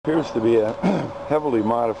Appears to be a heavily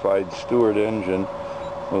modified Stuart engine.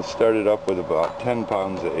 We'll start it up with about 10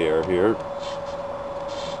 pounds of air here. Get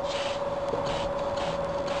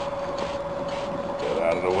that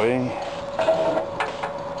out of the way.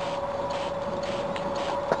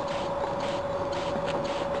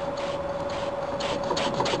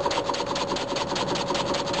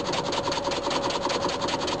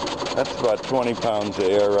 That's about 20 pounds of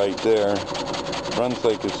air right there. Runs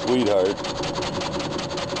like a sweetheart.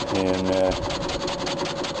 And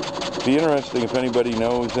it'd be interesting if anybody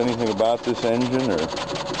knows anything about this engine or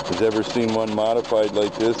has ever seen one modified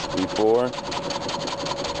like this before.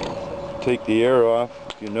 Take the air off.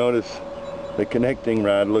 You notice the connecting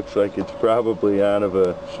rod looks like it's probably out of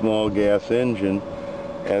a small gas engine,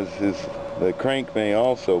 as the crank may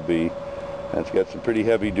also be. It's got some pretty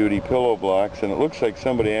heavy duty pillow blocks, and it looks like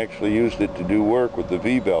somebody actually used it to do work with the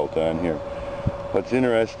V-belt on here. What's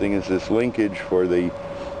interesting is this linkage for the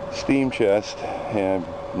steam chest, and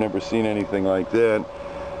I've never seen anything like that,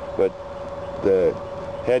 but the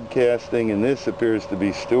head casting in this appears to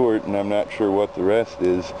be Stuart, and I'm not sure what the rest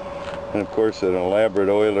is. And of course an elaborate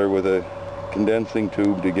oiler with a condensing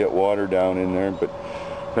tube to get water down in there. But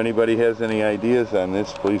if anybody has any ideas on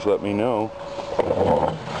this, please let me know.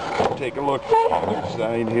 Take a look at the other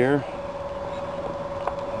side here.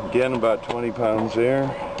 Again, about 20 pounds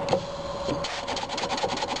there.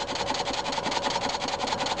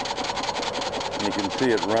 You can see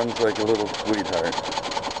it runs like a little sweetheart.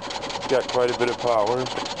 It's got quite a bit of power.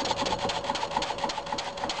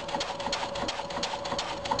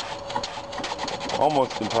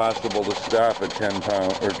 Almost impossible to stop at 10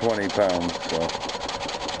 pounds or 20 pounds.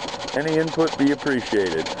 So any input be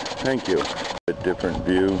appreciated. Thank you. A different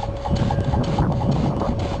view.